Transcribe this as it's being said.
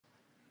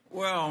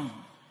Well,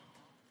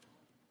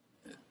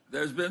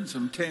 there's been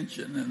some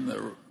tension in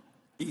the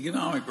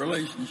economic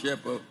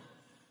relationship of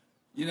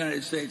the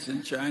United States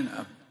and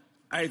China.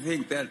 I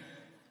think that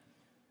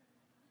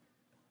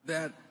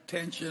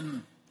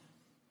tension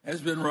has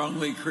been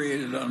wrongly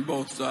created on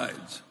both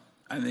sides.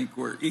 I think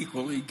we're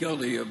equally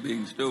guilty of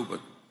being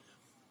stupid.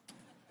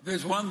 If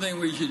there's one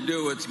thing we should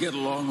do, it's get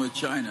along with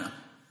China.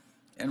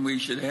 And we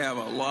should have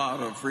a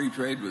lot of free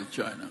trade with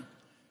China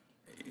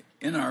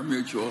in our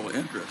mutual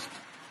interest.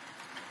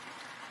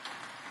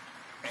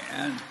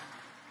 And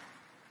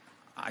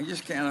I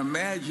just can't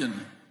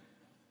imagine.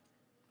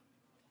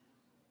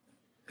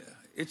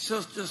 It's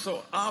just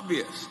so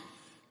obvious.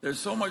 There's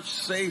so much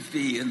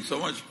safety and so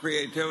much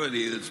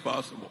creativity that's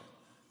possible.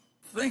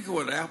 Think of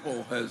what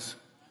Apple has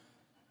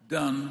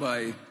done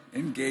by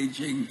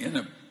engaging in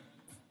a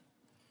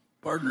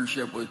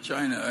partnership with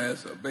China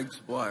as a big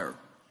supplier.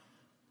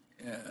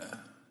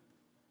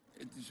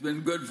 It's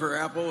been good for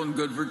Apple and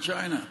good for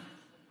China.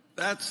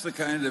 That's the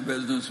kind of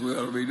business we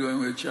ought to be doing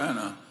with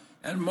China,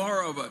 and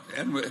more of it.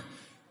 And with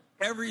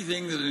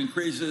everything that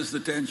increases the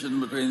tension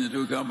between the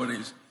two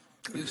companies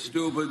is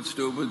stupid,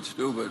 stupid,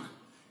 stupid,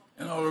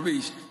 and ought to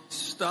be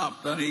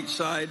stopped on each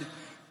side.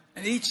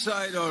 And each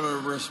side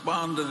ought to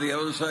respond to the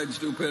other side's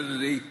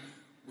stupidity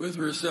with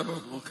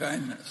reciprocal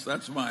kindness.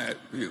 That's my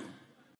view.